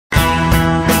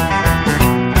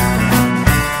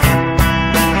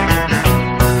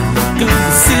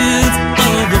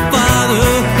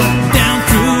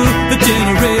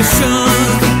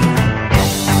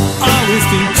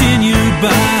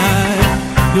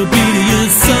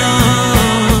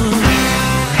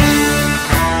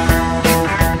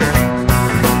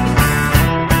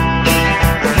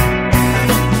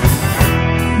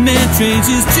trains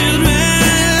his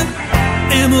children,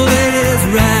 emulate his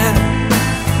right.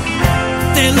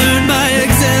 They learn by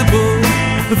example,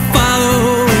 but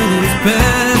follow in his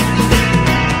path.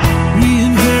 We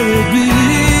inherit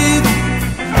belief,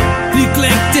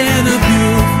 neglect and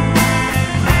abuse.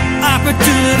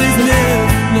 Opportunities live,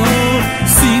 no,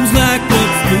 seems like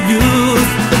what's the use?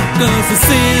 Cause the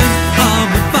sins of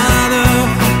the father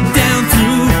down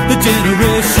through the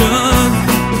generation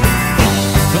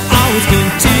will always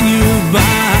continue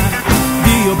by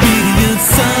the obedient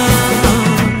son.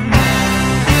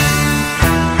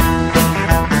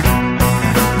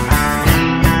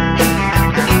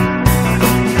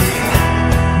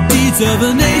 Deeds of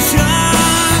a nation,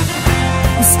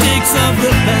 mistakes of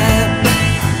the past,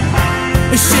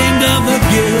 ashamed of the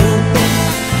guilt,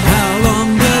 how long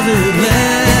does it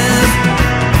last?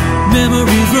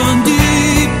 Memories run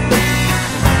deep,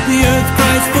 the earth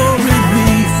cries for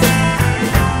release,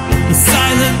 a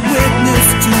silent witness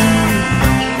to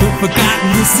the forgotten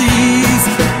disease.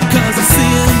 Cause the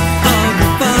sin of the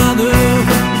father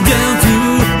down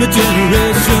through the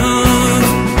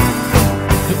generations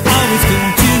will always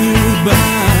continue by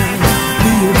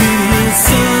the obedient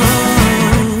son.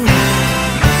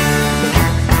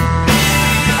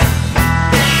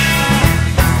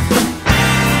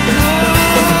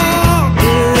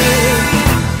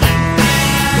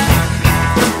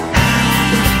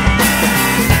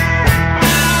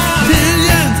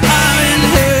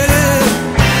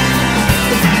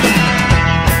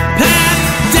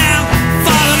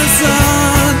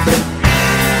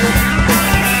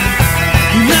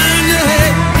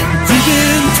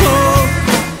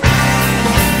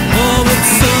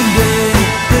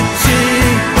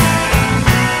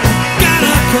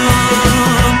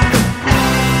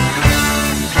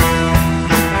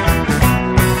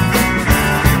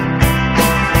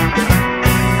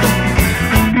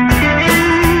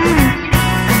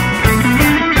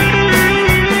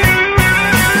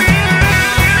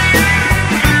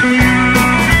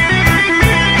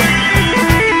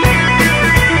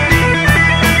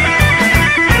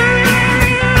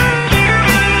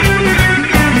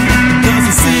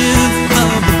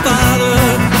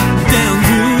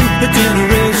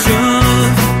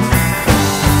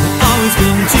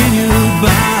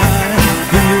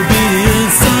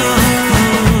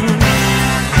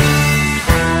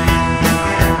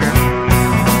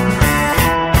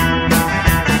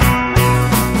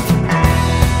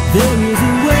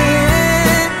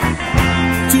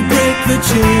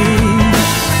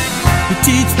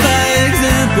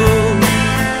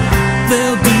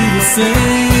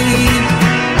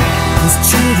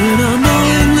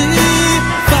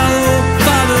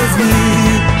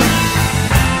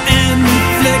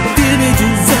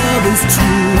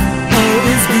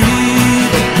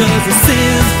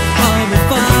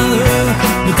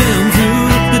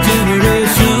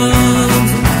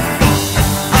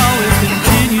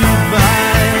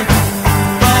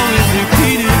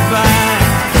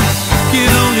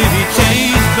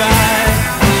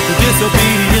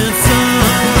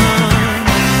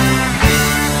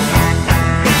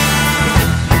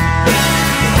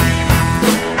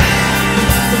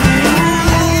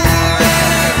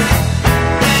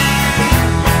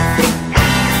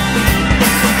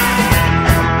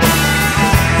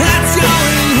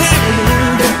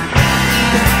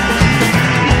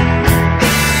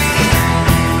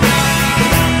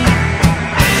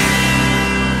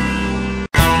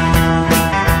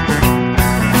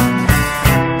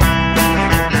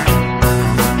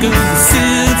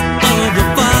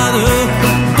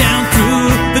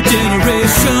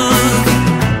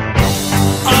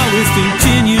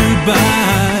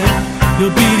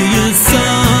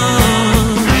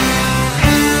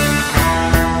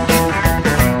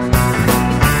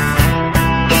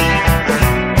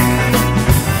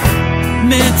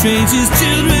 Trains his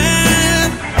children,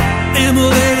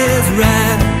 emulate his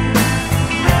right.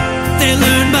 They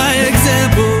learn by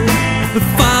example, but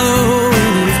follow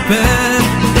in his path.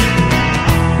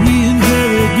 We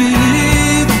inherit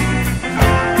belief,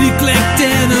 neglect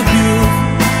and abuse.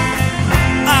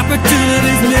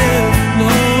 Opportunities live,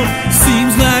 no,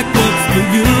 seems like what's the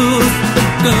use?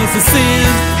 Cause the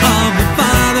sins of the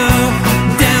father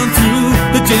down through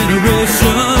the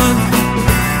generation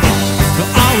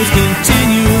will always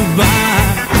continue by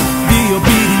the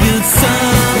obedient son.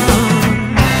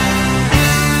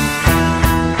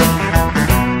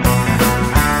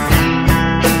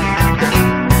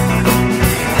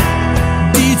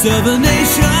 Deeds of a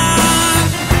nation,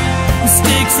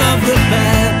 mistakes of the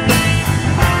past,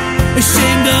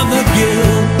 ashamed of the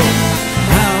guilt,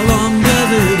 how long does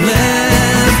it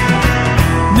last?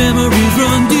 Memories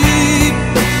run deep,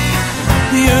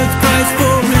 the earth cries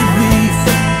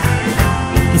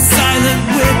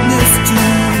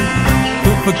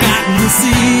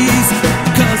seas.